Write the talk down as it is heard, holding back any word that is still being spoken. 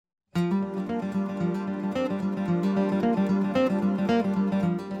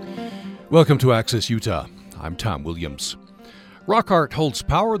Welcome to Access Utah. I'm Tom Williams. Rock art holds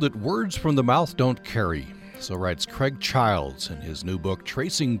power that words from the mouth don't carry. So writes Craig Childs in his new book,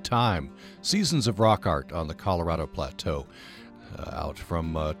 Tracing Time, Seasons of Rock Art on the Colorado Plateau. Out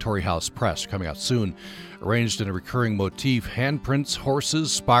from Torrey House Press, coming out soon. Arranged in a recurring motif, handprints,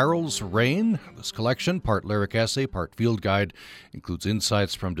 horses, spirals, rain. This collection, part lyric essay, part field guide, includes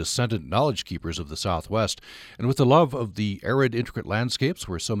insights from descendant knowledge keepers of the Southwest. And with the love of the arid, intricate landscapes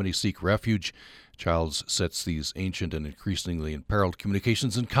where so many seek refuge, Childs sets these ancient and increasingly imperiled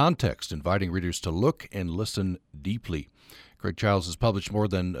communications in context, inviting readers to look and listen deeply. Craig Childs has published more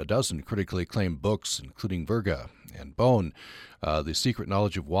than a dozen critically acclaimed books, including Virga and Bone, The Secret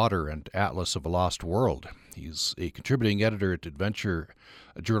Knowledge of Water, and Atlas of a Lost World. He's a contributing editor at Adventure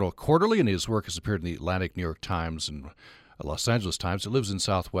Journal Quarterly, and his work has appeared in the Atlantic, New York Times, and Los Angeles Times. He lives in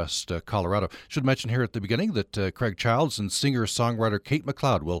southwest Colorado. Should mention here at the beginning that Craig Childs and singer-songwriter Kate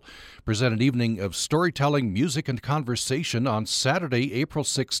MacLeod will present an evening of storytelling, music, and conversation on Saturday, April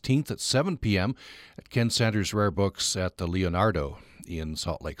 16th at 7 p.m. at Ken Sanders Rare Books at the Leonardo in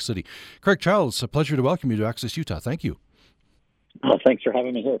Salt Lake City. Craig Childs, a pleasure to welcome you to Access Utah. Thank you. Well, thanks for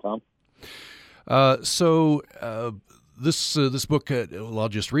having me here, Tom. This book, I'll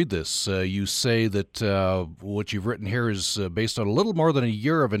just read this. You say that what you've written here is based on a little more than a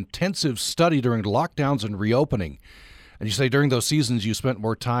year of intensive study during lockdowns and reopening. And you say during those seasons you spent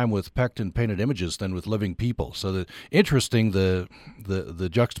more time with pecked and painted images than with living people. So interesting the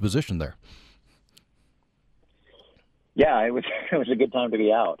juxtaposition there. Yeah, it was a good time to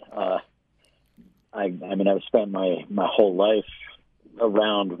be out. I've spent my whole life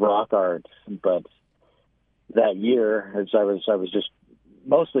around rock art, but that year, as I was just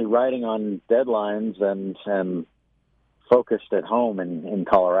mostly writing on deadlines and focused at home in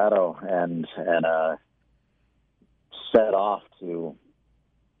Colorado, and set off to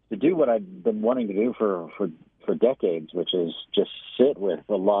do what I've been wanting to do for decades, which is just sit with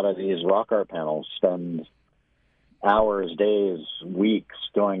a lot of these rock art panels, spend hours, days, weeks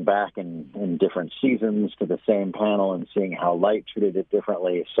going back in different seasons to the same panel and seeing how light treated it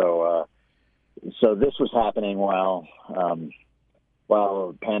differently. So this was happening while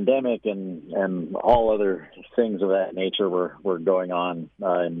pandemic and all other things of that nature were going on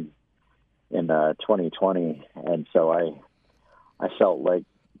in 2020, and so I felt like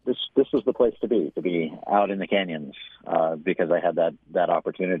this was the place to be out in the canyons because I had that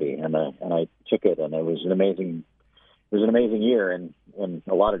opportunity, and I took it, and it was an amazing year in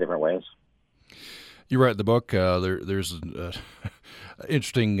a lot of different ways. You write in the book, there's an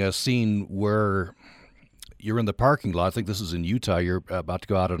interesting scene where you're in the parking lot. I think this is in Utah. You're about to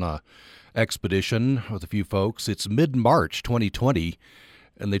go out on a expedition with a few folks. It's mid-March 2020,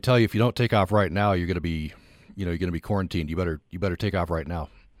 and they tell you if you don't take off right now, you're going to be quarantined. You better take off right now.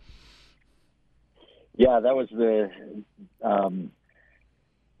 Yeah, that was the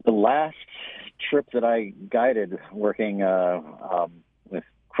last trip that I guided, working with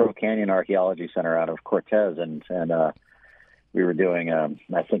Crow Canyon Archaeology Center out of Cortez, and we were doing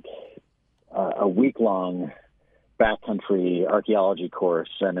I think a week-long backcountry archaeology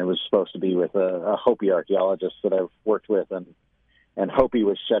course, and it was supposed to be with a Hopi archaeologist that I've worked with, and Hopi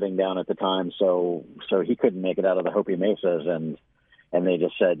was shutting down at the time, so he couldn't make it out of the Hopi mesas, and they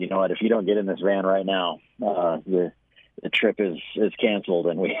just said, you know what, if you don't get in this van right now, the trip is canceled,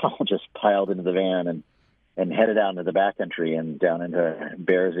 and we all just piled into the van and headed out into the backcountry and down into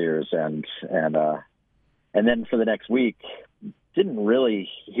Bears Ears, and then for the next week didn't really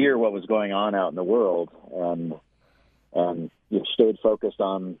hear what was going on out in the world, and you stayed focused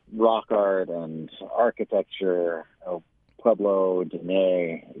on rock art and architecture, Pueblo,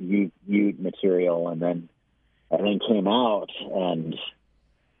 Dene, Ute material, and then came out, and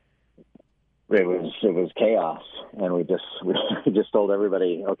it was chaos, and we just told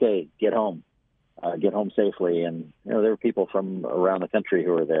everybody, okay, get home safely, and there were people from around the country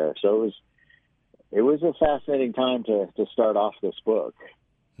who were there, so it was a fascinating time to start off this book.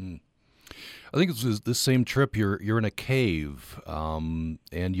 I think it was this same trip. You're in a cave, and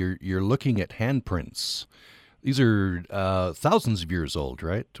you're looking at handprints. These are thousands of years old,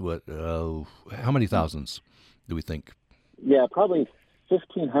 right? How many thousands do we think? Yeah, probably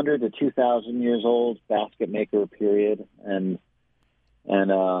 1,500 to 2,000 years old, basket maker period, and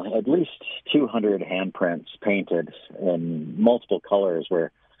at least 200 handprints painted in multiple colors,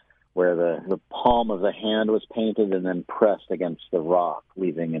 where the palm of the hand was painted and then pressed against the rock,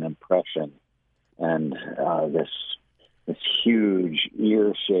 leaving an impression. And this huge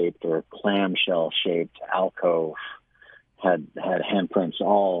ear-shaped or clamshell-shaped alcove had handprints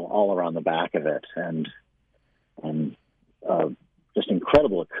all around the back of it, and just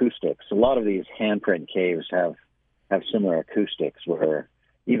incredible acoustics. A lot of these handprint caves have similar acoustics where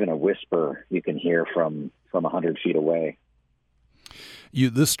even a whisper you can hear from 100 feet away.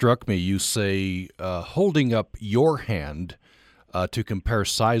 This struck me. You say holding up your hand to compare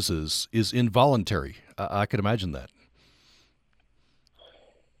sizes is involuntary. I could imagine that.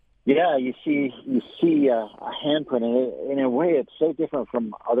 Yeah, you see a handprint, and in a way, it's so different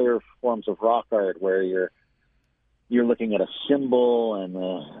from other forms of rock art where you're looking at a symbol, and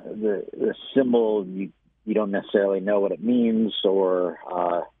the symbol you don't necessarily know what it means, or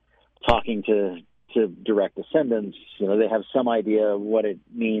talking to direct descendants, they have some idea what it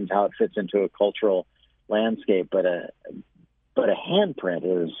means, how it fits into a cultural landscape. But a handprint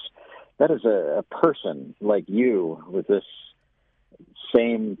is a person like you with this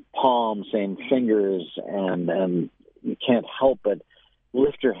same palm, same fingers, and you can't help but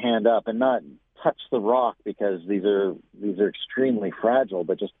lift your hand up and not touch the rock because these are extremely fragile,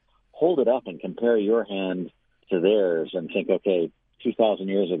 but just hold it up and compare your hand to theirs and think, okay, 2,000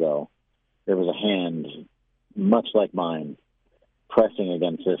 years ago, there was a hand much like mine pressing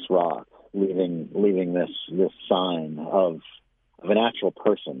against this rock, leaving this sign of an actual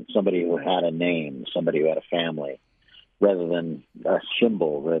person, somebody who had a name, somebody who had a family, rather than a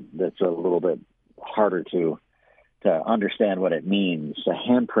symbol that's a little bit harder to understand what it means. A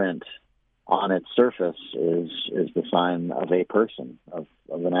handprint on its surface is the sign of a person, of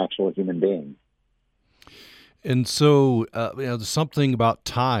an actual human being. And so, there's something about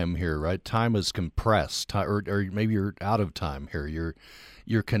time here, right? Time is compressed, or maybe you're out of time here.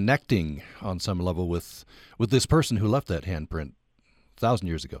 You're connecting on some level with this person who left that handprint 1,000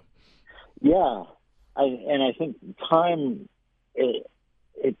 years ago. Yeah, I think time it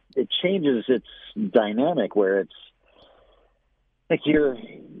changes its dynamic, where it's like you're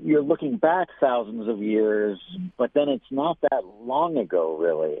looking back thousands of years, but then it's not that long ago,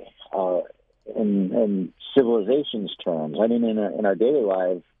 really. In civilization's terms, I mean, in our daily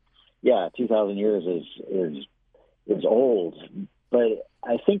lives, 2,000 years is old, but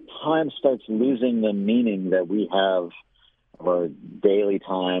I think time starts losing the meaning that we have of our daily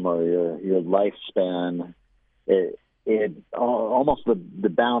time or your lifespan. It almost the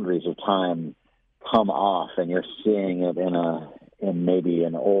boundaries of time come off, and you're seeing it in maybe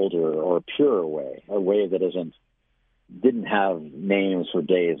an older or purer way, a way that didn't have names for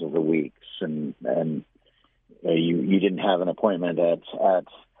days of the weeks, and you didn't have an appointment at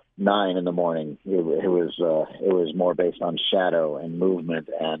 9 in the morning. It was more based on shadow and movement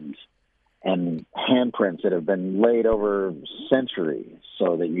and handprints that have been laid over centuries,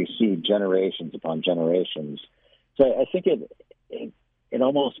 so that you see generations upon generations. So I think it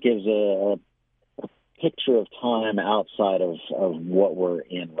almost gives a picture of time outside of what we're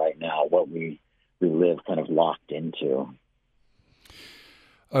in right now, what we live kind of locked into.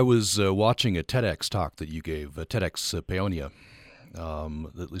 I was watching a TEDx talk that you gave, TEDx Paonia.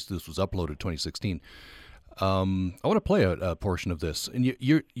 At least this was uploaded 2016. I want to play a portion of this. And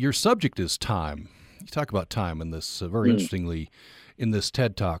your subject is time. You talk about time in this very interestingly in this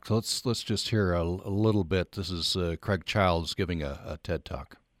TED Talk. So let's just hear a little bit. This is Craig Childs giving a TED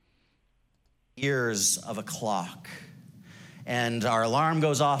Talk. Years of a clock. And our alarm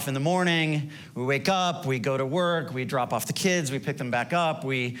goes off in the morning, we wake up, we go to work, we drop off the kids, we pick them back up,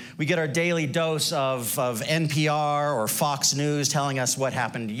 we get our daily dose of NPR or Fox News telling us what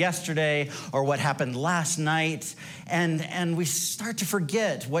happened yesterday or what happened last night, and we start to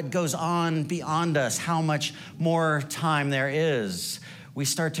forget what goes on beyond us, how much more time there is. We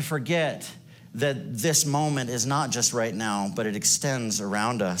start to forget that this moment is not just right now, but it extends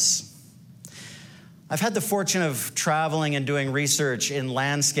around us. I've had the fortune of traveling and doing research in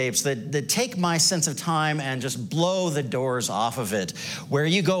landscapes that take my sense of time and just blow the doors off of it, where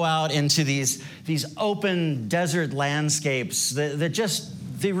you go out into these open desert landscapes that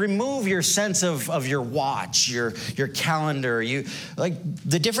they remove your sense of your watch, your calendar. You like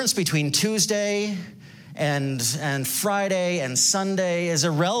the difference between Tuesday and Friday and Sunday is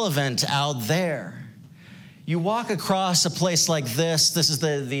irrelevant out there. You walk across a place like this. This is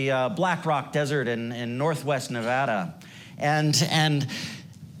the Black Rock Desert in northwest Nevada, and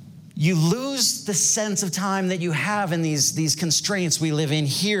you lose the sense of time that you have in these constraints we live in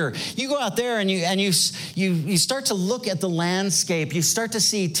here. You go out there and you start to look at the landscape. You start to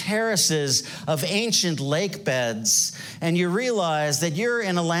see terraces of ancient lake beds, and you realize that you're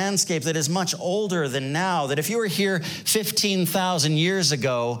in a landscape that is much older than now. That if you were here 15,000 years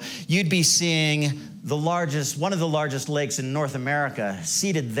ago, you'd be seeing one of the largest lakes in North America,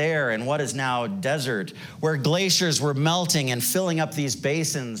 seated there in what is now desert, where glaciers were melting and filling up these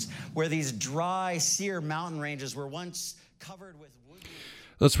basins, where these dry, sere mountain ranges were once covered with woodland.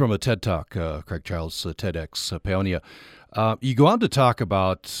 That's from a TED Talk, Craig Childs, TEDx Paonia. You go on to talk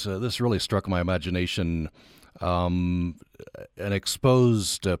about, this really struck my imagination, an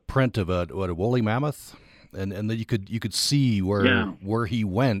exposed print of a woolly mammoth, and that you could see where he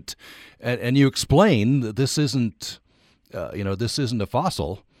went, and you explain that this isn't a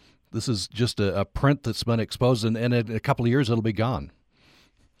fossil. This is just a print that's been exposed, and in a couple of years it'll be gone.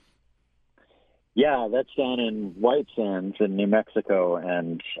 Yeah, that's down in White Sands in New Mexico,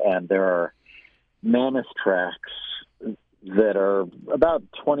 and there are mammoth tracks that are about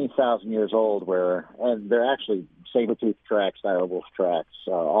 20,000 years old, and they're actually saber-tooth tracks, direwolf tracks,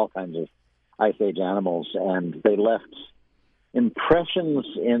 all kinds of Ice Age animals, and they left impressions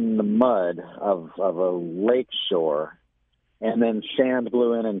in the mud of a lake shore, and then sand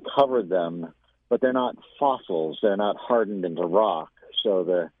blew in and covered them, but they're not fossils. They're not hardened into rock, so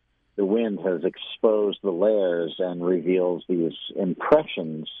the wind has exposed the layers and reveals these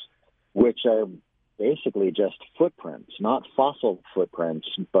impressions, which are basically just footprints, not fossil footprints,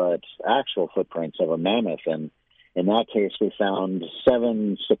 but actual footprints of a mammoth. And in that case, we found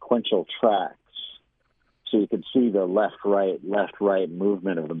 7 sequential tracks. So you could see the left-right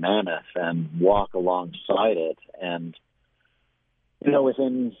movement of the mammoth and walk alongside it. And,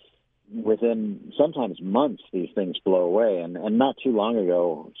 within sometimes months, these things blow away. And not too long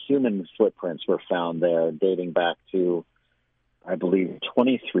ago, human footprints were found there dating back to, I believe,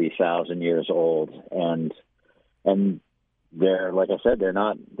 23,000 years old. And they're, like I said, they're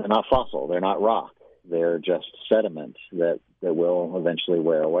not fossil. They're not rock. They're just sediment that will eventually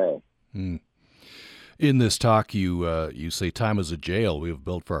wear away. Mm. In this talk, you say time is a jail we have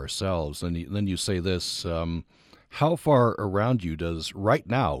built for ourselves. And then you say this, how far around you does right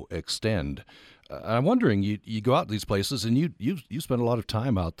now extend? I'm wondering, you go out to these places and you spend a lot of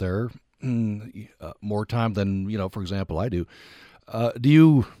time out there, more time than, for example, I do. Do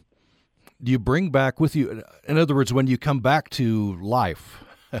you bring back with you, in other words, when you come back to life,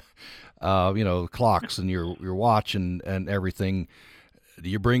 clocks and your watch and everything, do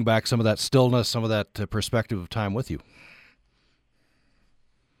you bring back some of that stillness, some of that perspective of time with you?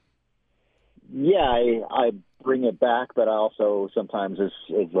 Yeah, I bring it back, but also sometimes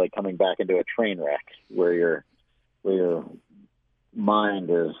it's like coming back into a train wreck where your mind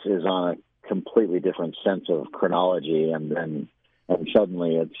is on a completely different sense of chronology, and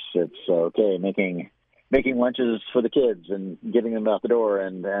suddenly it's okay making lunches for the kids and getting them out the door,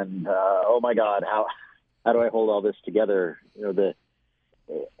 and oh my God, how do I hold all this together?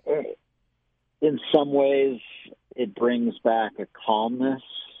 In some ways, it brings back a calmness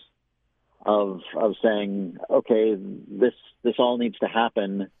of saying, okay, this all needs to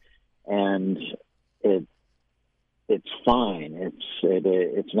happen, and it's fine.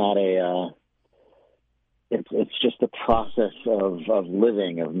 It's not it's just a process of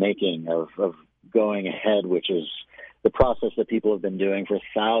living, of making, of going ahead, which is the process that people have been doing for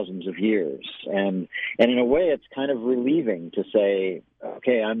thousands of years. And in a way, it's kind of relieving to say,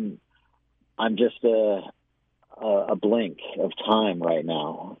 okay, I'm just a blink of time right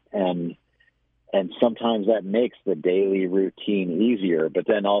now, and sometimes that makes the daily routine easier. But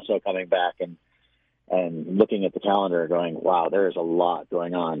then also coming back and looking at the calendar, going, wow, there is a lot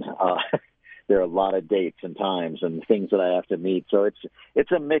going on. There are a lot of dates and times and things that I have to meet. So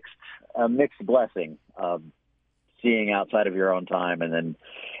it's a mixed blessing of seeing outside of your own time, and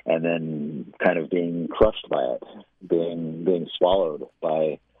then kind of being crushed by it, being swallowed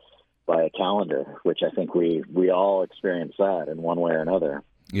by a calendar, which I think we all experience that in one way or another.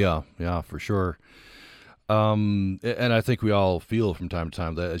 Yeah, for sure. And I think we all feel from time to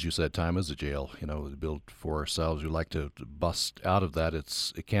time that, as you said, time is a jail. We build for ourselves. We like to bust out of that.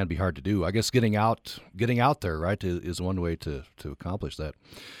 It can be hard to do. I guess getting out there, right, is one way to accomplish that.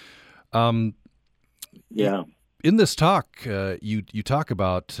 Yeah. In this talk, you talk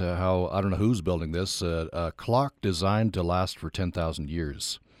about how, I don't know who's building this, a clock designed to last for 10,000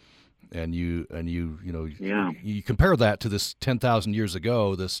 years. And you compare that to this 10,000 years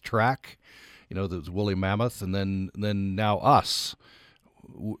ago, this track, the woolly mammoth, and then now us.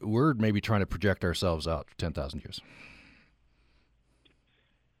 We're maybe trying to project ourselves out 10,000 years.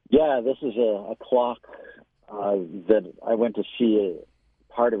 Yeah, this is a clock that I went to see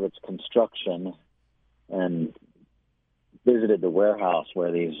part of its construction and visited the warehouse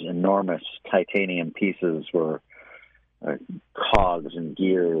where these enormous titanium pieces were cogs and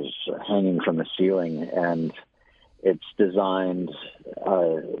gears hanging from the ceiling, and it's designed,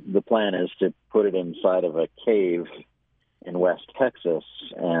 the plan is to put it inside of a cave in West Texas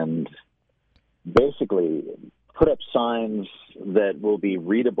and basically put up signs that will be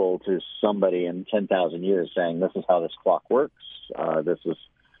readable to somebody in 10,000 years, saying this is how this clock works. This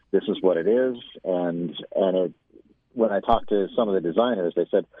is what it is. And when I talked to some of the designers, they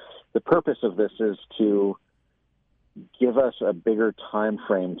said the purpose of this is to give us a bigger time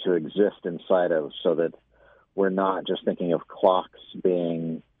frame to exist inside of, so that we're not just thinking of clocks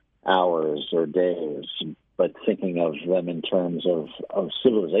being hours or days, but thinking of them in terms of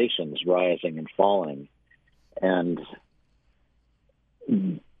civilizations rising and falling. And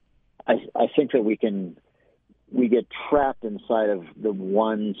I think that we get trapped inside of the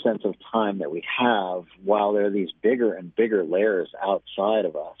one sense of time that we have, while there are these bigger and bigger layers outside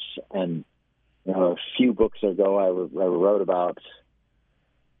of us. And a few books ago, I wrote about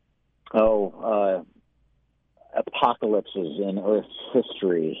apocalypses in Earth's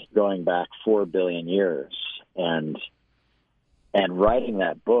history going back 4 billion years, and writing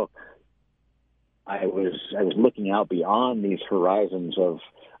that book, I was looking out beyond these horizons of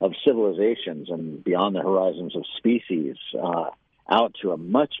civilizations and beyond the horizons of species, out to a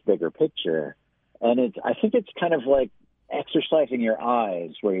much bigger picture. And I think it's kind of like exercising your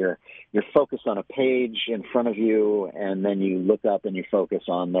eyes, where you're focused on a page in front of you, and then you look up and you focus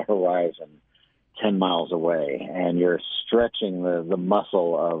on the horizon 10 miles away, and you're stretching the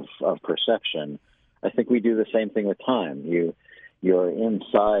muscle of perception. I think we do the same thing with time. You're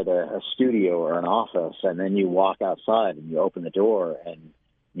inside a studio or an office, and then you walk outside and you open the door and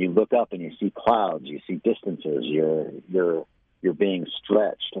you look up and you see clouds, you see distances, you're being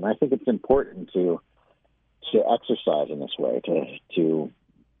stretched. And I think it's important to exercise in this way, to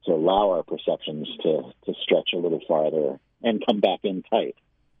allow our perceptions to stretch a little farther and come back in tight.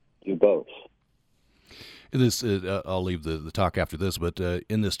 Do both. This I'll leave the talk after this, but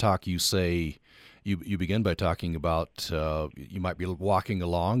in this talk you say, you begin by talking about you might be walking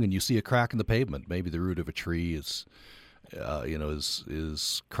along and you see a crack in the pavement. Maybe the root of a tree is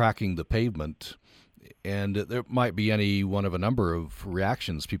cracking the pavement, and there might be any one of a number of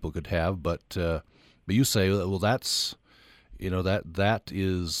reactions people could have. But you say, well, that's that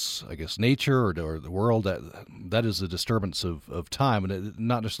is, I guess, nature or the world. That is a disturbance of time, and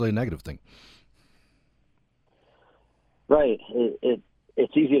not necessarily a negative thing. Right.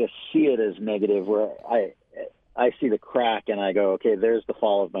 It's easy to see it as negative, where I see the crack and I go, okay, there's the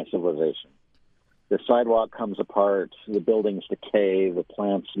fall of my civilization. The sidewalk comes apart, the buildings decay, the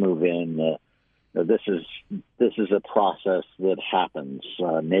plants move in. This is a process that happens.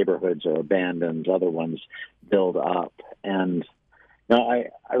 Neighborhoods are abandoned, other ones build up. And I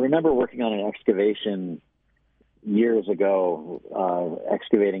remember working on an excavation years ago,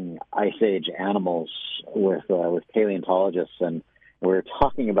 excavating Ice Age animals with paleontologists, and we were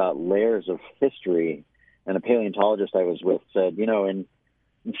talking about layers of history. And a paleontologist I was with said, in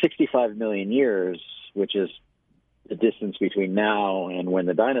 65 million years, which is the distance between now and when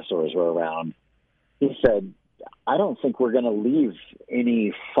the dinosaurs were around, he said, I don't think we're going to leave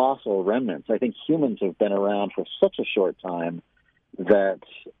any fossil remnants. I think humans have been around for such a short time that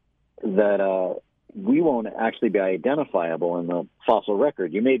we won't actually be identifiable in the fossil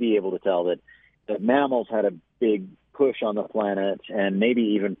record. You may be able to tell that mammals had a big push on the planet, and maybe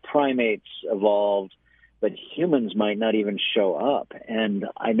even primates evolved, but humans might not even show up. And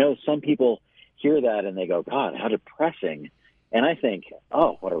I know some people hear that and they go, God, how depressing. And I think,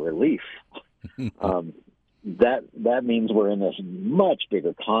 oh, what a relief. That means we're in this much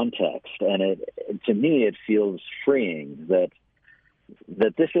bigger context, and to me it feels freeing that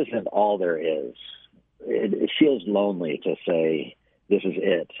this isn't all there is. It feels lonely to say this is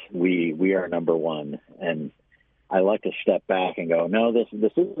it. We are number one, and I like to step back and go, no, this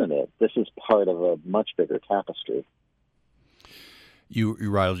isn't it. This is part of a much bigger tapestry. You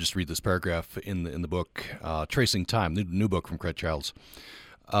write. I'll just read this paragraph in the book, Tracing Time, the new book from Craig Childs.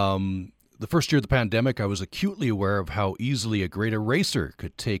 The first year of the pandemic, I was acutely aware of how easily a great eraser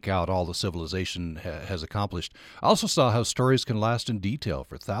could take out all the civilization has accomplished. I also saw how stories can last in detail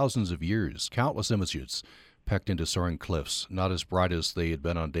for thousands of years, countless images pecked into soaring cliffs, not as bright as they had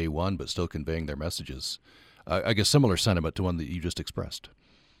been on day one, but still conveying their messages. I guess similar sentiment to one that you just expressed.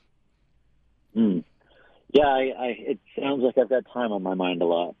 Yeah, it sounds like I've got time on my mind a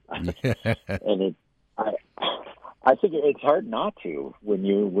lot. And I think it's hard not to when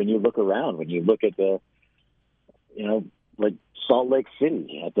you look around, when you look at like Salt Lake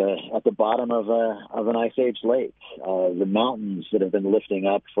City at the bottom of an Ice Age lake, the mountains that have been lifting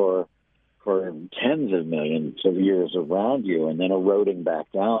up for tens of millions of years around you and then eroding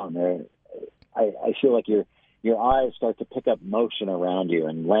back down. I feel like your eyes start to pick up motion around you,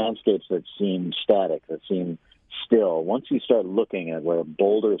 and landscapes that seem static, that seem still. Once you start looking at where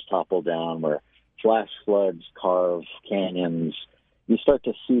boulders topple down, where flash floods carve canyons, you start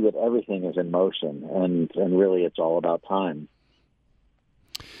to see that everything is in motion, and really it's all about time.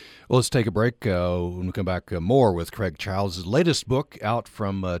 Well, let's take a break. When we come back, more with Craig Childs. His latest book out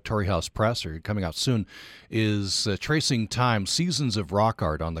from Torrey House Press, or coming out soon, is Tracing Time, Seasons of Rock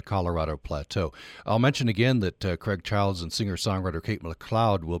Art on the Colorado Plateau. I'll mention again that Craig Childs and singer-songwriter Kate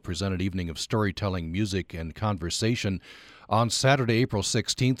McLeod will present an evening of storytelling, music, and conversation on Saturday, April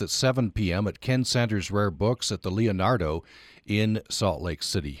 16th at 7 p.m. at Ken Sanders Rare Books at the Leonardo in Salt Lake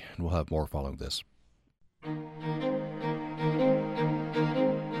City. And we'll have more following this.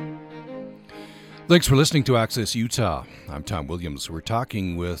 Thanks for listening to Access Utah. I'm Tom Williams. We're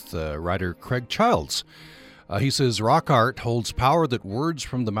talking with writer Craig Childs. He says rock art holds power that words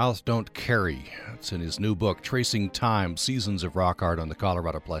from the mouth don't carry. It's in his new book, Tracing Time, Seasons of Rock Art on the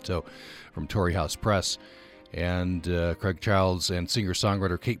Colorado Plateau, from Torrey House Press. And Craig Childs and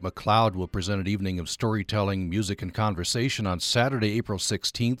singer-songwriter Kate McLeod will present an evening of storytelling, music, and conversation on Saturday, April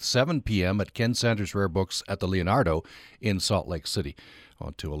 16th, 7 p.m. at Ken Sanders Rare Books at the Leonardo in Salt Lake City. I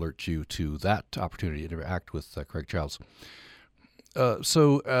want to alert you to that opportunity to interact with Craig Childs.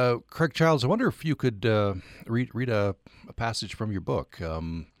 So, Craig Childs, I wonder if you could read a passage from your book.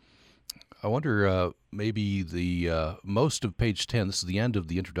 I wonder maybe the most of page 10, this is the end of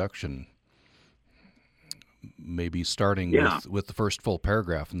the introduction, maybe starting with the first full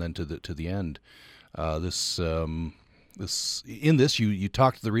paragraph and then to the end. This in this you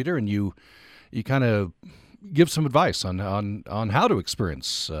talk to the reader and you kind of give some advice on how to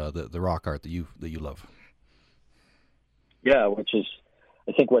experience the rock art that you love. Yeah, which is,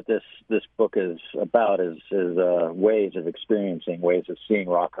 I think what this book is about is ways of experiencing, ways of seeing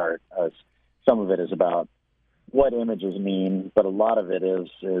rock art. Some of it is about what images mean, but a lot of it is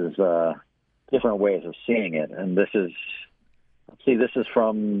different ways of seeing it. And this is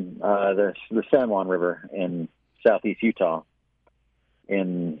from the San Juan River in southeast Utah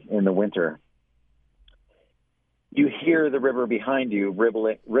in the winter. You hear the river behind you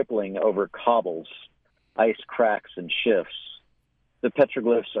rippling over cobbles, ice cracks and shifts. The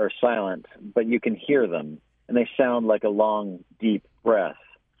petroglyphs are silent, but you can hear them, and they sound like a long, deep breath.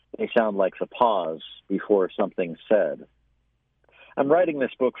 They sound like the pause before something's said. I'm writing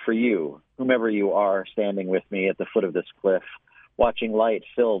this book for you, whomever you are standing with me at the foot of this cliff, watching light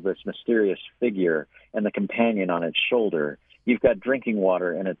fill this mysterious figure and the companion on its shoulder. You've got drinking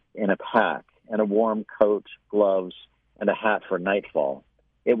water in a pack, and a warm coat, gloves, and a hat for nightfall.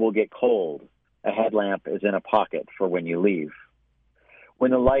 It will get cold. A headlamp is in a pocket for when you leave.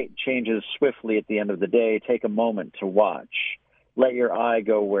 When the light changes swiftly at the end of the day, take a moment to watch. Let your eye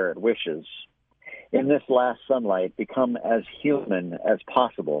go where it wishes. In this last sunlight, become as human as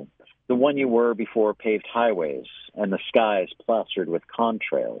possible, the one you were before paved highways and the skies plastered with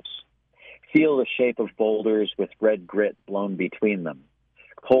contrails. Feel the shape of boulders with red grit blown between them.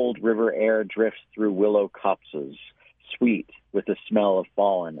 Cold river air drifts through willow copses, sweet with the smell of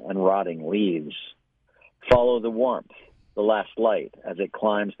fallen and rotting leaves. Follow the warmth, the last light, as it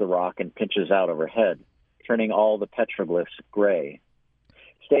climbs the rock and pinches out overhead, turning all the petroglyphs gray.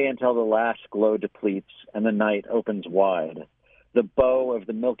 Stay until the last glow depletes and the night opens wide. The bow of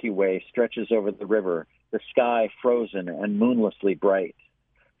the Milky Way stretches over the river, the sky frozen and moonlessly bright.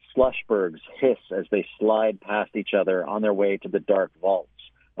 Slushbergs hiss as they slide past each other on their way to the dark vaults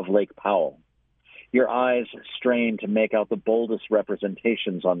of Lake Powell. Your eyes strain to make out the boldest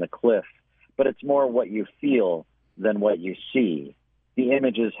representations on the cliff, but it's more what you feel than what you see. The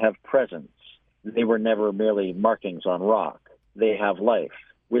images have presence. They were never merely markings on rock. They have life,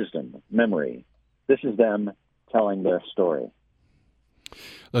 wisdom, memory. This is them telling their story.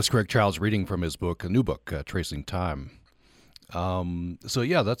 That's Craig Childs reading from his book, a new book, Tracing Time. So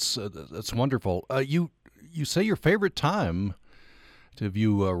yeah, that's wonderful. You say your favorite time to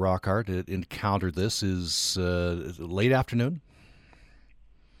view rock art, encounter this, is late afternoon?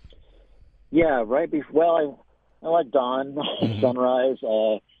 Yeah, right before. Well, I like dawn, sunrise.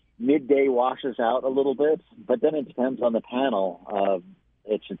 Midday washes out a little bit, but then it depends on the panel.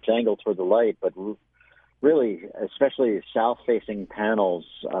 It's angled toward the light, but really, especially south-facing panels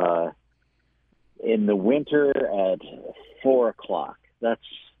in the winter at 4 o'clock. That's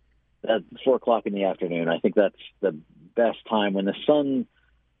 4 o'clock in the afternoon. I think that's the best time when the sun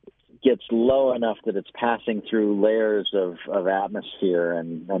gets low enough that it's passing through layers of atmosphere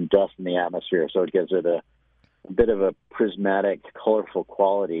and dust in the atmosphere, so it gives it a bit of a prismatic, colorful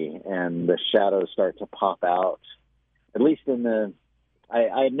quality, and the shadows start to pop out. At least in the...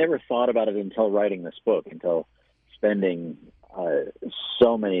 I had never thought about it until writing this book, until spending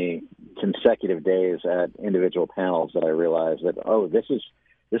so many consecutive days at individual panels, that I realized that, this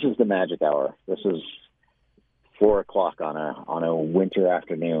this is the magic hour. This is 4 o'clock on a winter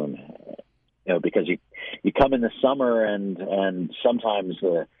afternoon. Because you come in the summer and sometimes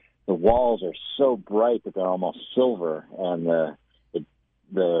the walls are so bright that they're almost silver, and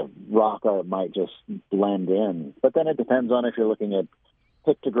the rock art might just blend in. But then it depends on if you're looking at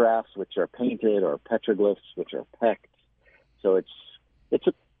pictographs, which are painted, or petroglyphs, which are pecked. So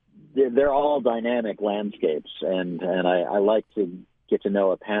they're all dynamic landscapes, and I like to get to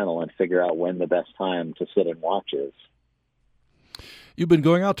know a panel and figure out when the best time to sit and watch is. You've been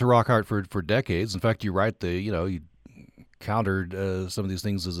going out to rock art for decades. In fact, you write you countered some of these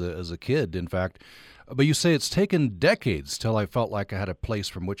things as a kid, in fact. But you say it's taken decades till I felt like I had a place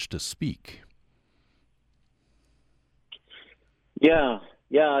from which to speak. Yeah.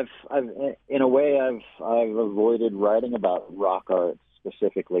 I've in a way I've avoided writing about rock art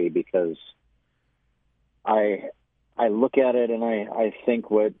specifically because I look at it and I think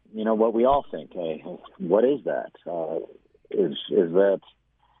what we all think. What is that?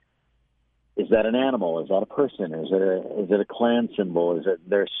 Is that an animal? Is that a person? Is it a clan symbol?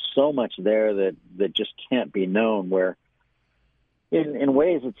 There's so much there that just can't be known, where in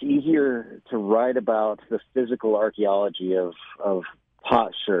ways it's easier to write about the physical archaeology of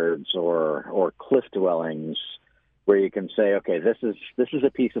potsherds or cliff dwellings, where you can say, okay, this is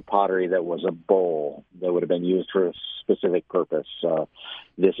a piece of pottery that was a bowl that would have been used for a specific purpose.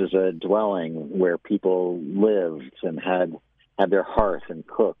 This is a dwelling where people lived and had their hearth and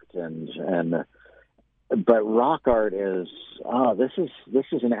cooked, but rock art is this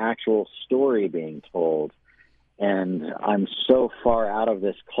is an actual story being told, and I'm so far out of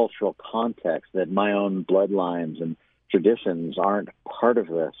this cultural context that my own bloodlines and traditions aren't part of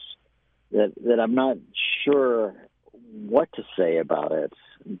this, that I'm not sure what to say about it.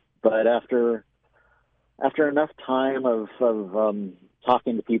 But after enough time of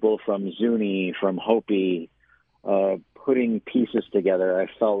talking to people from Zuni, from Hopi, putting pieces together, I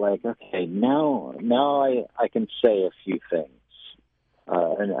felt like, okay, now I can say a few things,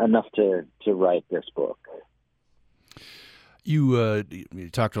 and enough to write this book. You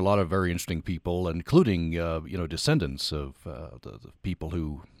talked to a lot of very interesting people, including descendants of the people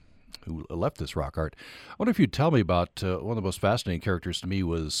who left this rock art. I wonder if you'd tell me about one of the most fascinating characters to me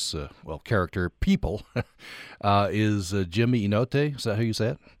was people is Jim Inote. Is that how you say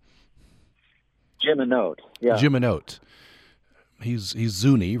it? Jim Inote. Yeah. Jim Inote. He's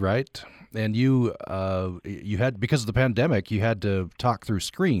Zuni, right? And you had, because of the pandemic, you had to talk through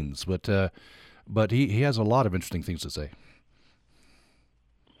screens, but he has a lot of interesting things to say.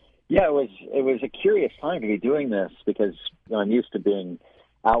 Yeah, it was a curious time to be doing this because I'm used to being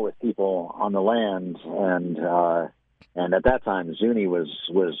out with people on the land, and at that time Zuni was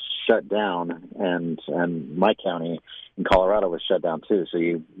shut down, and my county in Colorado was shut down too. So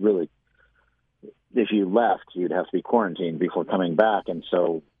you really, if you left, you'd have to be quarantined before coming back, and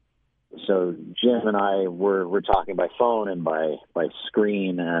so Jim and I were talking by phone and by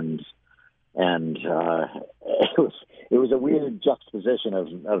screen, and it was a weird juxtaposition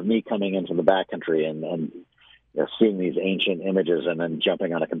of me coming into the backcountry and seeing these ancient images and then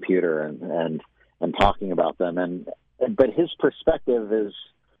jumping on a computer and talking about them. But his perspective is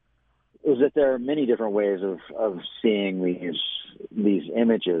that there are many different ways of seeing these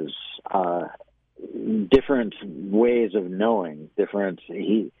images, different ways of knowing,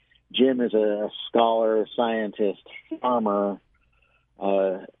 Jim is a scholar, scientist, farmer,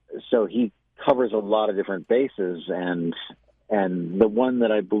 so he covers a lot of different bases, and the one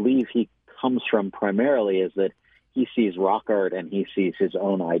that I believe he comes from primarily is that he sees rock art and he sees his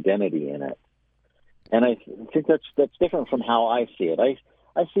own identity in it. And I think that's different from how I see it. I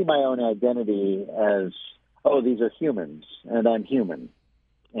see my own identity as, these are humans, and I'm human.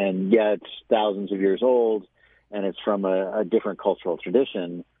 And yeah, it's thousands of years old, and it's from a different cultural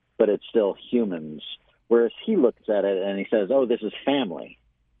tradition, but it's still humans. Whereas he looks at it and he says, this is family.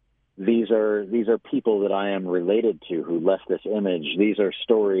 These are people that I am related to who left this image. These are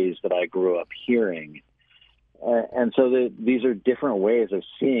stories that I grew up hearing. And so these are different ways of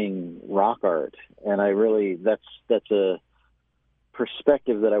seeing rock art. And that's a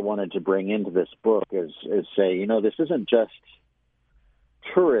perspective that I wanted to bring into this book is say, this isn't just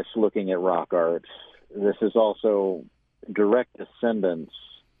tourists looking at rock art. This is also direct descendants.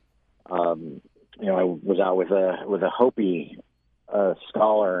 I was out with a Hopi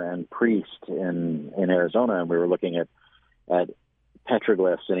scholar and priest in Arizona, and we were looking at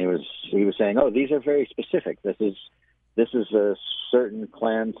petroglyphs, and he was saying, these are very specific. This is a certain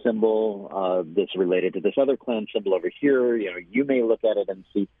clan symbol that's related to this other clan symbol over here. You may look at it and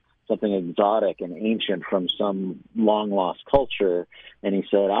see something exotic and ancient from some long-lost culture. And he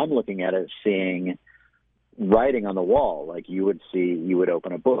said, I'm looking at it, seeing writing on the wall like you would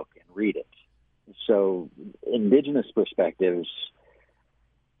open a book and read it. So indigenous perspectives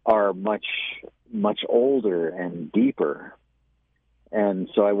are much, much older and deeper. And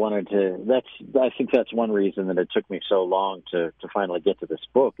so I think that's one reason that it took me so long to finally get to this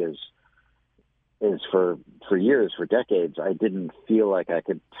book is for years, for decades, I didn't feel like I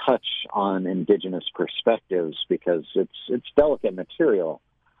could touch on indigenous perspectives because it's delicate material.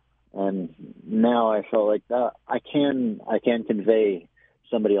 And now I felt like I can convey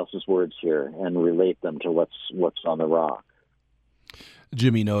somebody else's words here and relate them to what's on the rock.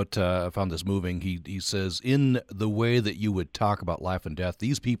 Jimmy Note, I found this moving. He says, in the way that you would talk about life and death,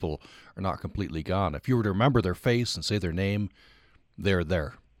 these people are not completely gone. If you were to remember their face and say their name, they're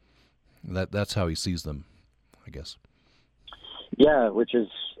there. That's how he sees them, I guess. Yeah, which is,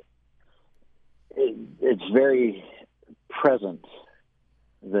 it's very present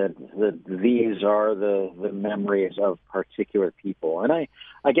that these are the memories of particular people. And I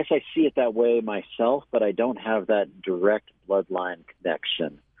guess I see it that way myself, but I don't have that direct bloodline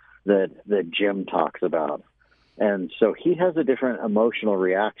connection that Jim talks about. And so he has a different emotional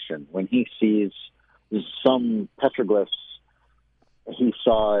reaction when he sees some petroglyphs he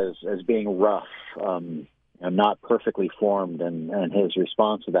saw as being rough, not perfectly formed. And his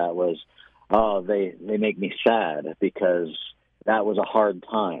response to that was, oh, they make me sad because that was a hard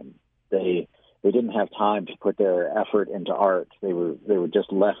time. They didn't have time to put their effort into art. They were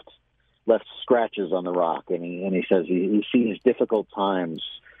just left scratches on the rock. And he says he sees difficult times,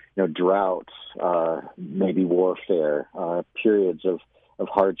 drought, maybe warfare, periods of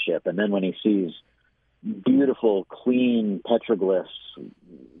hardship. And then when he sees beautiful, clean petroglyphs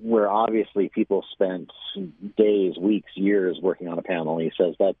where obviously people spent days, weeks, years working on a panel, he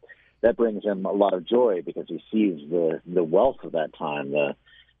says that brings him a lot of joy because he sees the wealth of that time,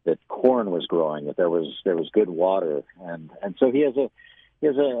 that corn was growing, that there was good water, and so he has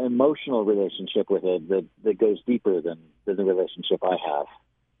an emotional relationship with it that goes deeper than the relationship I have.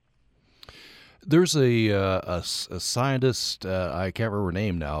 There's a scientist, I can't remember her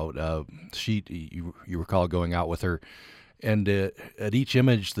name now. You recall going out with her, and at each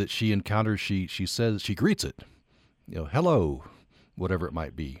image that she encounters, she says, she greets it, hello, whatever it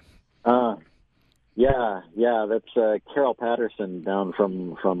might be. Yeah, that's Carol Patterson down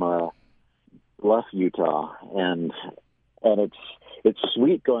from Bluff, Utah, and it's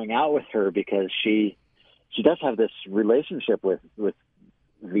sweet going out with her because she does have this relationship with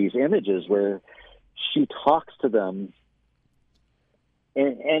these images where she talks to them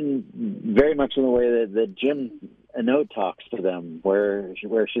and very much in the way that Jim Anote talks to them, where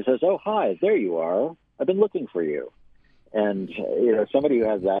she says, "Oh, hi, there you are. I've been looking for you." And somebody who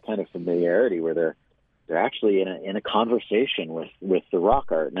has that kind of familiarity, where they're actually in a conversation with the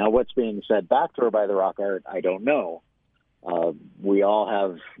rock art. Now, what's being said back to her by the rock art, I don't know. We're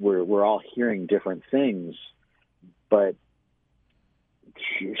all hearing different things, but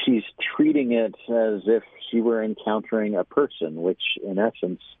she's treating it as if she were encountering a person, which in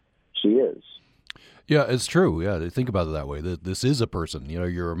essence she is. Yeah, it's true. Yeah, think about it that way. This is a person.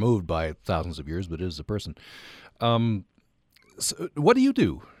 You're removed by thousands of years, but it is a person. So what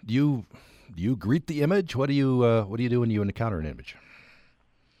do? Do you greet the image? What do you do when you encounter an image?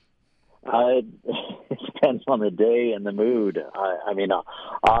 It depends on the day and the mood.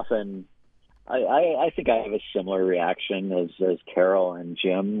 Often I think I have a similar reaction as Carol and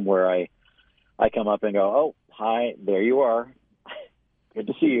Jim, where I come up and go, "Oh, hi, there you are. Good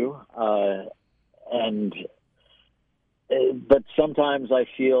to see you." But sometimes I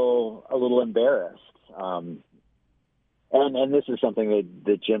feel a little embarrassed. And this is something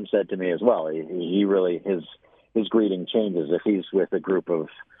that Jim said to me as well. He really, his greeting changes. If he's with a group of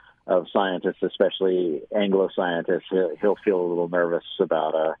scientists, especially Anglo scientists, he'll feel a little nervous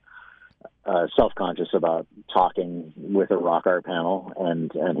about self-conscious about talking with a rock art panel,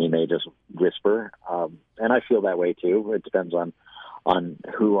 and he may just whisper. And I feel that way too. It depends on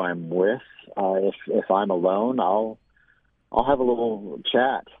who I'm with. If I'm alone, I'll have a little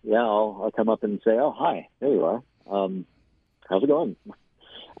chat. Yeah, I'll come up and say, "Oh, hi, there you are. How's it going?"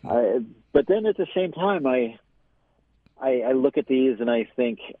 But then at the same time, I look at these and I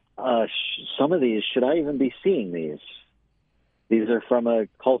think, some of these, should I even be seeing these? These are from a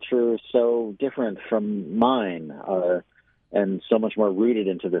culture so different from mine, and so much more rooted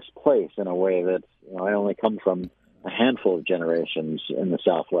into this place in a way that I only come from a handful of generations in the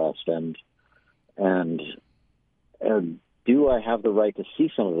Southwest, and do I have the right to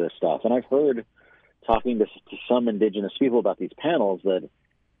see some of this stuff? And I've heard, talking to some indigenous people about these panels, that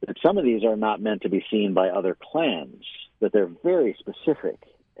that some of these are not meant to be seen by other clans, that they're very specific.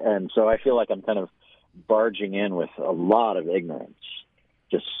 And so I feel like I'm kind of barging in with a lot of ignorance,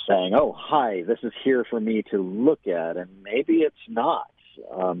 just saying, oh, hi, this is here for me to look at, and maybe it's not.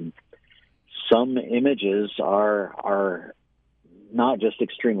 Some images are not just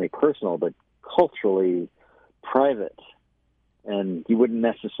extremely personal, but culturally private. And you wouldn't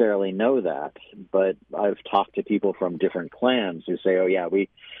necessarily know that, but I've talked to people from different clans who say, oh, yeah, we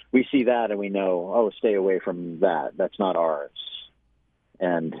see that and we know, oh, stay away from that. That's not ours.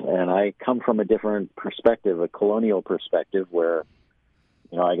 And I come from a different perspective, a colonial perspective, where,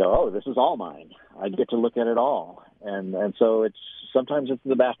 I go, oh, this is all mine. I get to look at it all. And so sometimes it's in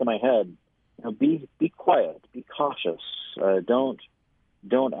the back of my head, be quiet, be cautious. Don't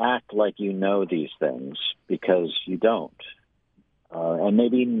act like you know these things, because you don't. And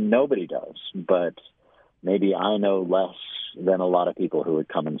maybe nobody does, but maybe I know less than a lot of people who would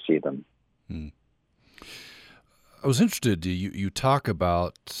come and see them. I was interested, you talk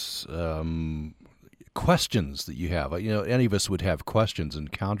about questions that you have. Any of us would have questions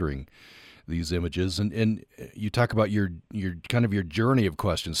encountering these images, and you talk about your kind of your journey of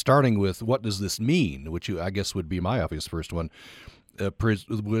questions, starting with what does this mean, which I guess would be my obvious first one,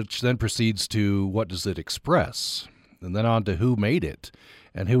 which then proceeds to what does it express, and then on to who made it,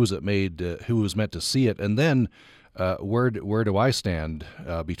 and who was it made, who was meant to see it, and then where do I stand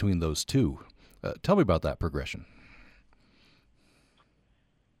between those two? Tell me about that progression.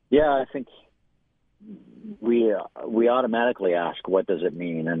 Yeah, I think we automatically ask, what does it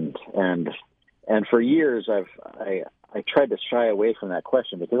mean? And for years I tried to shy away from that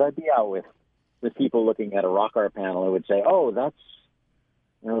question, because I'd be out with people looking at a rock art panel and would say, oh, that's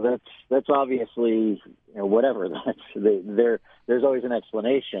obviously whatever. There's always an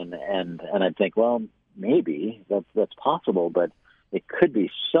explanation, and I'd think, well, maybe that's possible, but it could be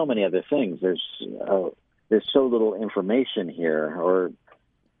so many other things. There's so little information here, or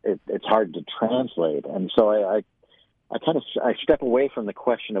it's hard to translate. And so I step away from the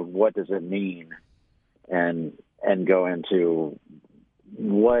question of what does it mean, and go into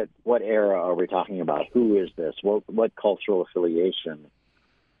what era are we talking about? Who is this? What cultural affiliation?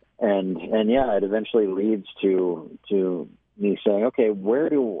 And yeah, it eventually leads to me saying, okay, where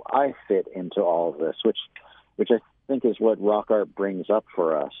do I fit into all of this? Which I think is what rock art brings up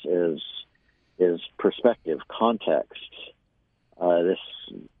for us, is perspective, context.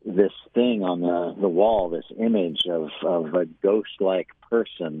 This thing on the wall, this image of a ghost-like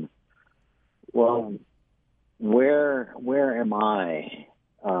person. Well, where am I?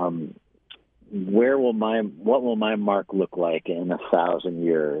 What will my mark look like in 1,000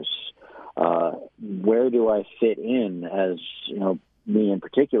 years? Where do I fit in as, me in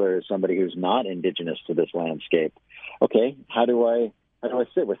particular, as somebody who's not indigenous to this landscape? Okay, how do I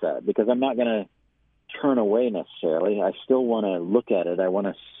sit with that? Because I'm not going to turn away necessarily. I still want to look at it. I want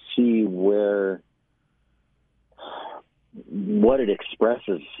to see what it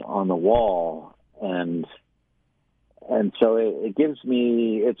expresses on the wall, and so it gives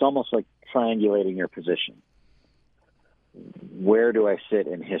me. It's almost like triangulating your position. Where do I sit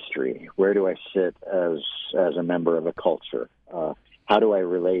in history? Where do I sit as a member of a culture? How do I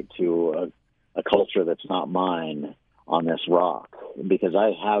relate to a culture that's not mine on this rock? Because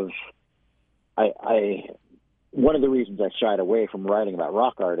one of the reasons I shied away from writing about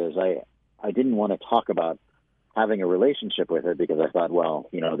rock art is I didn't want to talk about having a relationship with it, because I thought, well,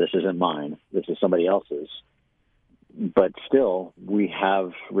 this isn't mine. This is somebody else's. But still, we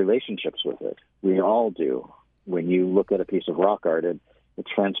have relationships with it. We all do. When you look at a piece of rock art, it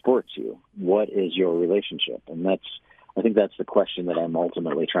transports you. What is your relationship? And I think that's the question that I'm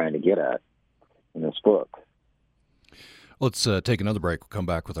ultimately trying to get at in this book. Let's take another break. We'll come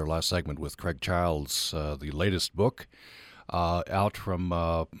back with our last segment with Craig Childs. The latest book out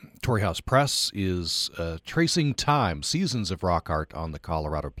from Torrey House Press is Tracing Time, Seasons of Rock Art on the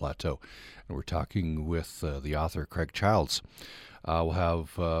Colorado Plateau. And we're talking with the author, Craig Childs. We'll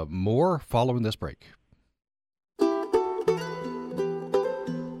have more following this break.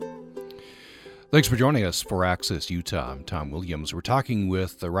 Thanks for joining us for Access Utah. I'm Tom Williams. We're talking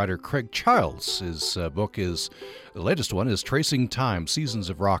with the writer Craig Childs. His book the latest one is Tracing Time, Seasons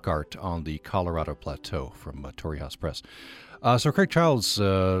of Rock Art on the Colorado Plateau from Torrey House Press. So Craig Childs,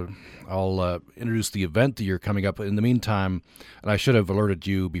 I'll introduce the event that you're coming up. In the meantime, and I should have alerted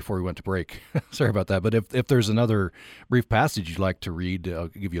you before we went to break. Sorry about that. But if there's another brief passage you'd like to read, I'll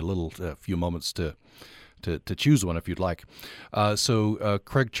give you a few moments to to choose one if you'd like. So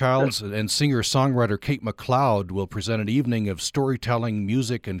Craig Childs and singer-songwriter Kate McLeod will present an evening of storytelling,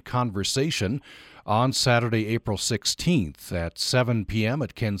 music, and conversation on Saturday, April 16th at 7 p.m.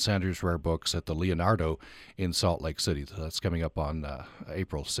 at Ken Sanders Rare Books at the Leonardo in Salt Lake City. So that's coming up on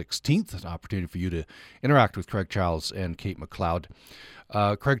April 16th, an opportunity for you to interact with Craig Childs and Kate McLeod.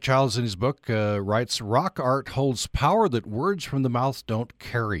 Craig Childs, in his book, writes, "Rock art holds power that words from the mouth don't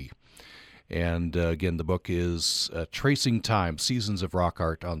carry." And again, the book is Tracing Time, Seasons of Rock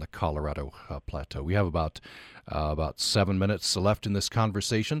Art on the Colorado Plateau. We have about 7 minutes left in this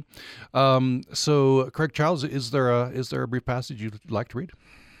conversation. So, Craig Childs, is there a brief passage you'd like to read?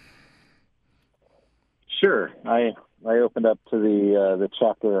 Sure. I opened up to the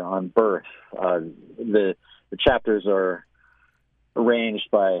chapter on birth. The chapters are arranged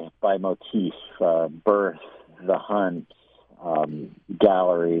by motif: birth, the hunt,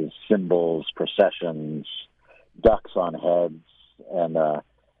 galleries, symbols, processions, ducks on heads,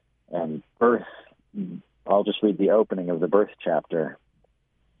 and birth. I'll just read the opening of the birth chapter.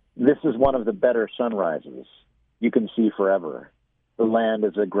 "This is one of the better sunrises. You can see forever. The land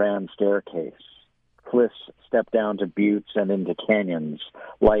is a grand staircase. Cliffs step down to buttes and into canyons.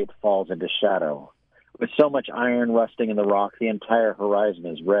 Light falls into shadow. With so much iron rusting in the rock, the entire horizon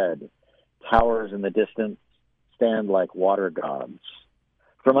is red. Towers in the distance stand like water gods.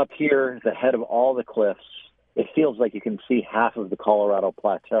 From up here, the head of all the cliffs, it feels like you can see half of the Colorado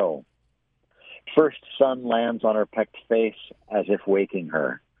Plateau. First sun lands on her pecked face as if waking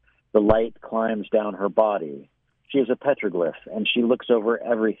her. The light climbs down her body. She is a petroglyph, and she looks over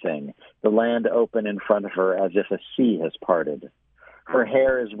everything, the land open in front of her as if a sea has parted. Her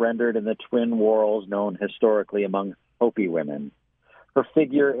hair is rendered in the twin whorls known historically among Hopi women. Her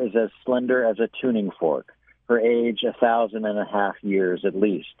figure is as slender as a tuning fork, her age 1,500 years at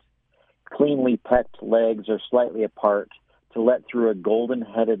least. Cleanly pecked legs are slightly apart to let through a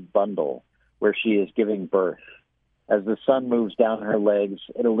golden-headed bundle where she is giving birth. As the sun moves down her legs,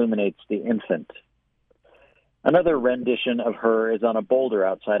 it illuminates the infant. Another rendition of her is on a boulder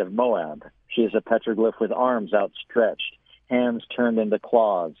outside of Moab. She is a petroglyph with arms outstretched, hands turned into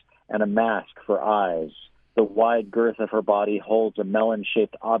claws, and a mask for eyes. The wide girth of her body holds a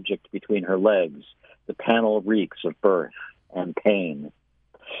melon-shaped object between her legs. The panel reeks of birth and pain.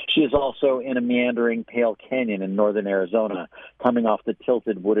 She is also in a meandering pale canyon in northern Arizona, coming off the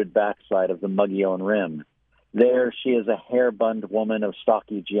tilted wooded backside of the Mogollon Rim. There she is a hair-bunned woman of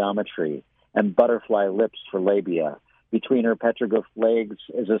stocky geometry and butterfly lips for labia. Between her petroglyph legs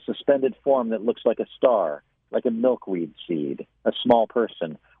is a suspended form that looks like a star, like a milkweed seed, a small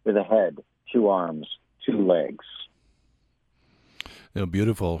person with a head, 2 arms, 2 legs.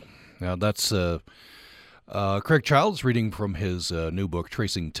 Beautiful. Now that's Craig Childs reading from his new book,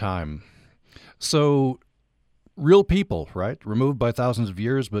 Tracing Time. So, real people, right? Removed by thousands of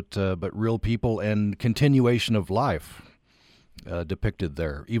years, but real people and continuation of life depicted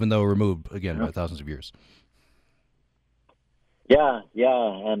there, even though removed again by thousands of years. Yeah,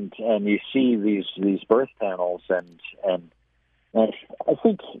 and you see these birth panels, and I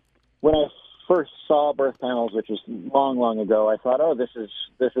think when I first saw birth panels, which was long ago, I thought, oh, this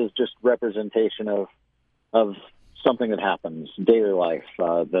is just representation of something that happens, daily life,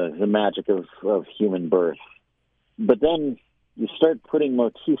 the magic of human birth. But then you start putting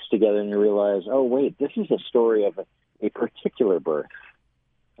motifs together and you realize, oh, wait, this is a story of a particular birth,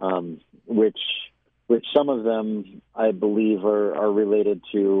 which some of them, I believe, are related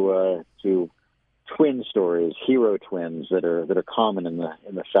to twin stories, hero twins that are common in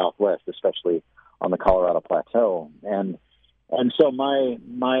the Southwest, especially on the Colorado Plateau. And so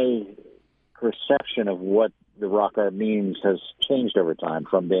my perception of what the rock art means has changed over time,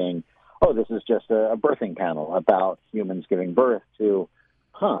 from being, oh, this is just a birthing panel about humans giving birth, to,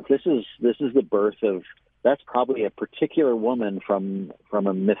 this is the birth of, that's probably a particular woman from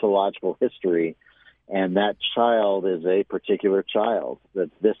a mythological history, and that child is a particular child. That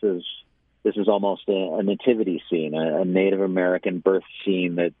this is almost a nativity scene, a Native American birth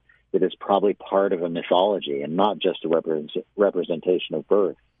scene that is probably part of a mythology and not just a representation of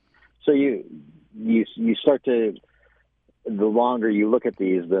birth. So you start to, the longer you look at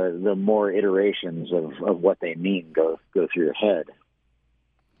these, the more iterations of what they mean go through your head.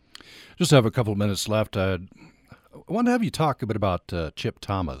 Just have a couple of minutes left. I want to have you talk a bit about Chip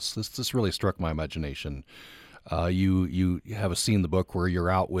Thomas. This really struck my imagination. You have a scene in the book where you're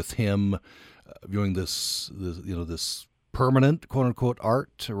out with him, viewing this permanent quote unquote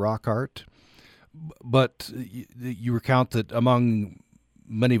art, rock art, but you recount that among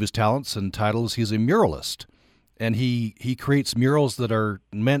many of his talents and titles, he's a muralist, and he creates murals that are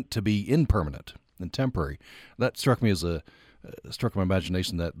meant to be impermanent. and temporary. That struck me as struck my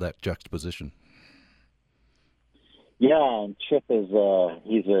imagination, that juxtaposition. Yeah, and Chip is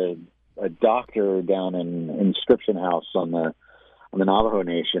he's a doctor down in Inscription House on the Navajo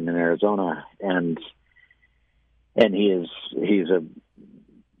Nation in Arizona, and he's a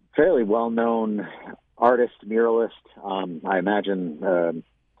fairly well-known artist, muralist. I imagine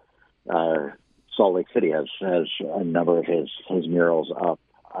Salt Lake City has a number of his murals up,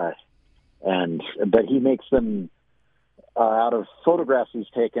 but he makes them out of photographs he's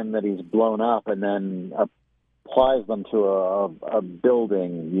taken that he's blown up, and then applies them to a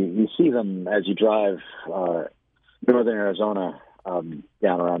building. You see them as you drive northern Arizona, down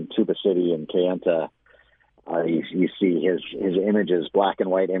around Tuba City and Kayenta. You see his images, black and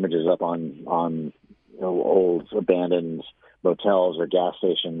white images, up on old abandoned motels or gas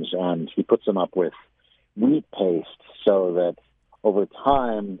stations, and he puts them up with wheat paste so that over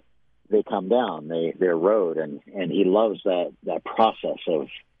time they come down, they erode, and he loves that process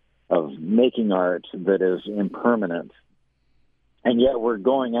of making art that is impermanent. And yet we're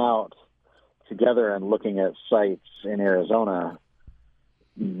going out together and looking at sites in Arizona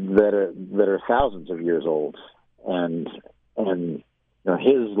that are thousands of years old, and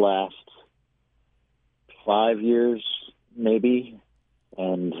his last 5 years maybe,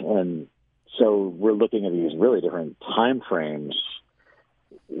 and so we're looking at these really different time frames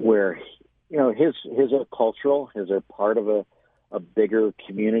where his are cultural, his are part of a bigger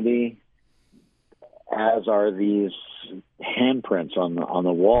community, as are these handprints on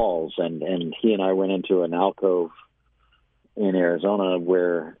the walls, and he and I went into an alcove in Arizona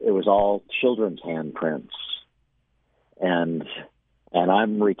where it was all children's handprints, and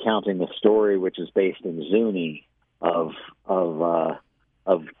I'm recounting the story, which is based in Zuni, of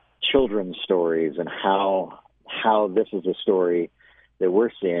children's stories, and how this is a story that we're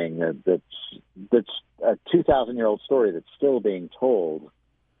seeing that's a 2,000-year-old story that's still being told,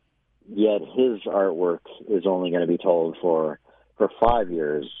 yet his artwork is only going to be told for 5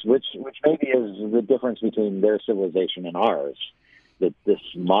 years, which maybe is the difference between their civilization and ours. That this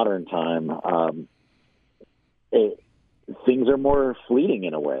modern time, things are more fleeting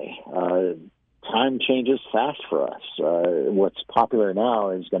in a way. Time changes fast for us. What's popular now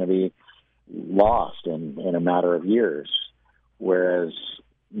is going to be lost in a matter of years, whereas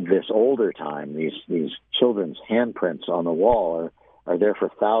this older time, these children's handprints on the wall are there for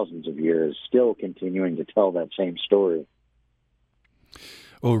thousands of years, still continuing to tell that same story.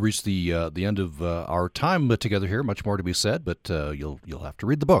 Well, we reached the end of our time together here. Much more to be said, but you'll have to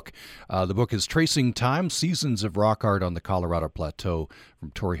read the book. The book is Tracing Time: Seasons of Rock Art on the Colorado Plateau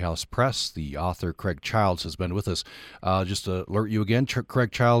from Torrey House Press. The author, Craig Childs, has been with us. Just to alert you again,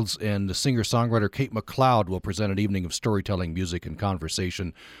 Craig Childs and the singer-songwriter Kate McLeod will present an evening of storytelling, music, and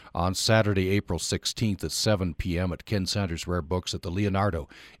conversation on Saturday, April 16th at 7 p.m. at Ken Sanders Rare Books at the Leonardo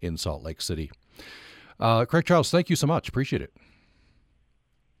in Salt Lake City. Craig Childs, thank you so much. Appreciate it.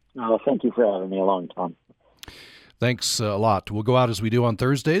 Thank you for having me along, Tom. Thanks a lot. We'll go out as we do on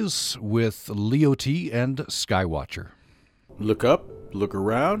Thursdays with Leo T. and Skywatcher. Look up, look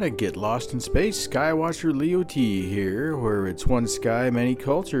around, and get lost in space. Skywatcher Leo T. here, where it's one sky, many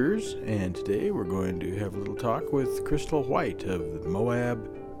cultures. And today we're going to have a little talk with Crystal White of the Moab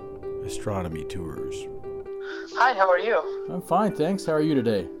Astronomy Tours. Hi, how are you? I'm fine, thanks. How are you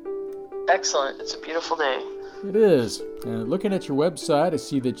today? Excellent. It's a beautiful day. It is. Looking at your website, I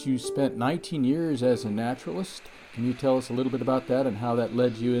see that you spent 19 years as a naturalist. Can you tell us a little bit about that and how that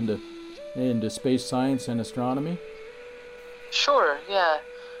led you into space science and astronomy? Sure, yeah.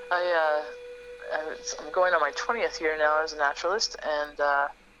 I'm going on my 20th year now as a naturalist, and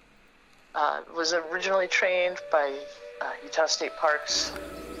was originally trained by Utah State Parks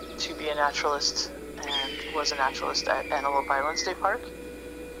to be a naturalist, and was a naturalist at Antelope Island State Park.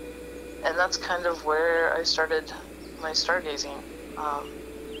 And that's kind of where I started my stargazing.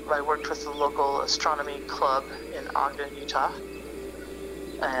 I worked with the local astronomy club in Ogden, Utah,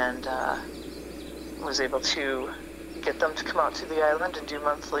 and was able to get them to come out to the island and do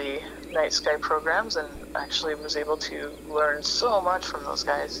monthly night sky programs, and actually was able to learn so much from those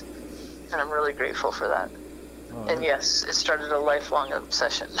guys, and I'm really grateful for that. And yes, it started a lifelong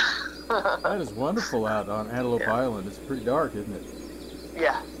obsession. That is wonderful out on Antelope Island. It's pretty dark, isn't it?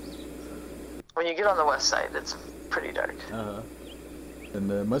 Yeah. When you get on the west side, it's pretty dark.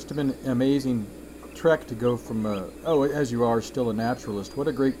 And it must have been an amazing trek to go from, as you are still a naturalist. What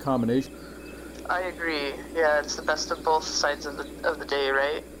a great combination. I agree. Yeah, it's the best of both sides of the day,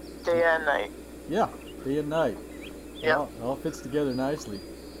 right? Day and night. Yeah, day and night. Yeah. It all fits together nicely.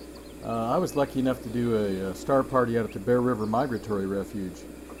 I was lucky enough to do a star party out at the Bear River Migratory Refuge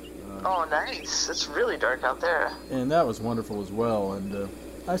Oh, nice. It's really dark out there. And that was wonderful as well. And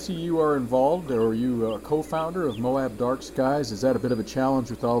I see you are involved, or you a co-founder of Moab Dark Skies. Is that a bit of a challenge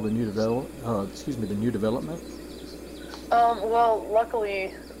with all the new development? Well,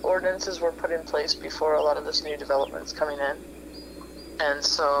 luckily, ordinances were put in place before a lot of this new development's coming in. And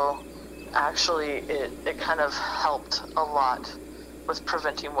so, actually, it kind of helped a lot with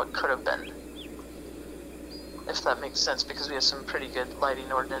preventing what could have been. If that makes sense, because we have some pretty good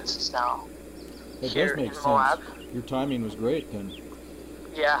lighting ordinances now. It here does make in sense. Moab. Your timing was great then.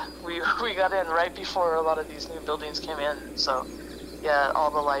 Yeah, we got in right before a lot of these new buildings came in. So, yeah,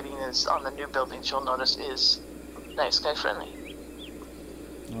 all the lighting is on the new buildings, you'll notice, is night sky friendly.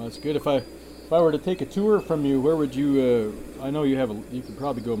 Well, that's good. If I were to take a tour from you, where would you? I know you could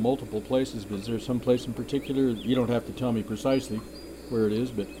probably go multiple places, but is there some place in particular? You don't have to tell me precisely where it is,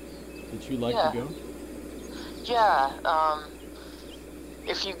 but that you'd like to go? Yeah.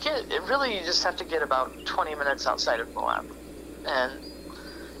 If you you just have to get about 20 minutes outside of Moab, and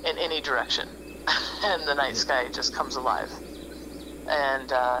in any direction, and the night sky just comes alive.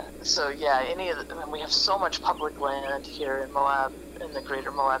 And so yeah, we have so much public land here in Moab, in the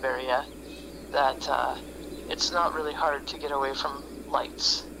greater Moab area, that it's not really hard to get away from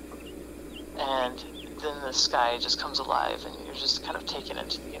lights. And then the sky just comes alive, and you're just kind of taken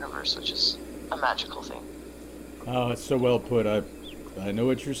into the universe, which is a magical thing. Oh, it's so well put. I know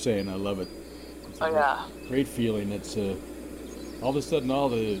what you're saying. I love it. It's a great feeling. It's all of a sudden all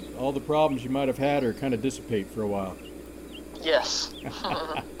the problems you might have had are kind of dissipate for a while. Yes.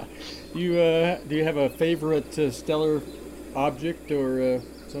 Do you have a favorite stellar object or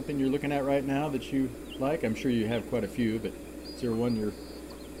something you're looking at right now that you like? I'm sure you have quite a few, but is there one your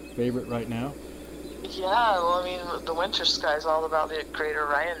favorite right now? Yeah, well, I mean, the winter sky is all about the Greater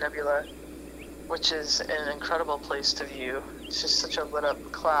Orion Nebula, which is an incredible place to view. It's just such a lit up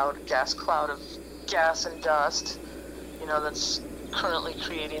gas cloud of gas and dust, that's currently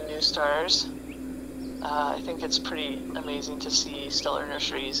creating new stars. I think it's pretty amazing to see stellar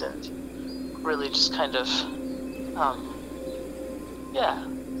nurseries and really just kind of,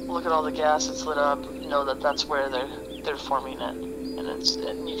 look at all the gas that's lit up, know that that's where they're forming it,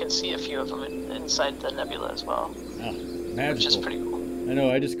 and you can see a few of them inside the nebula as well. Magical. Which is pretty cool. I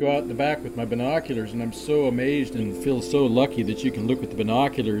know, I just go out in the back with my binoculars, and I'm so amazed and feel so lucky that you can look with the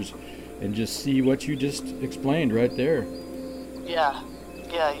binoculars and just see what you just explained right there. Yeah,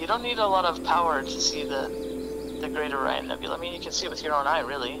 you don't need a lot of power to see the Great Orion Nebula. I mean, you can see it with your own eye,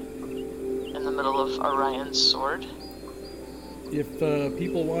 really, in the middle of Orion's sword. If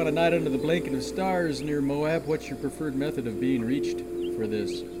people want a night under the blanket of stars near Moab, what's your preferred method of being reached for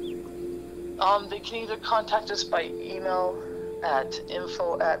this? They can either contact us by email at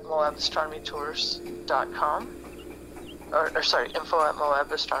info@moabastronomytours.com,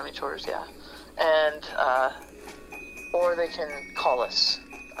 info@moabastronomytours, yeah, and or they can call us.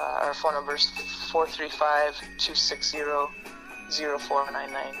 Our phone number is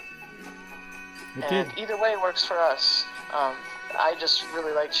 435-260-0499. Okay. And either way works for us. I just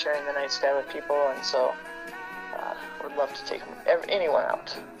really like sharing the night sky with people, and so would love to take anyone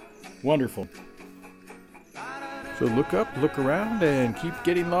out. Wonderful. So look up, look around, and keep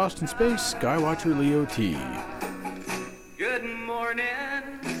getting lost in space. Skywatcher Leo T. Good morning,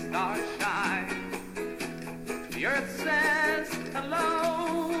 starshine. The earth says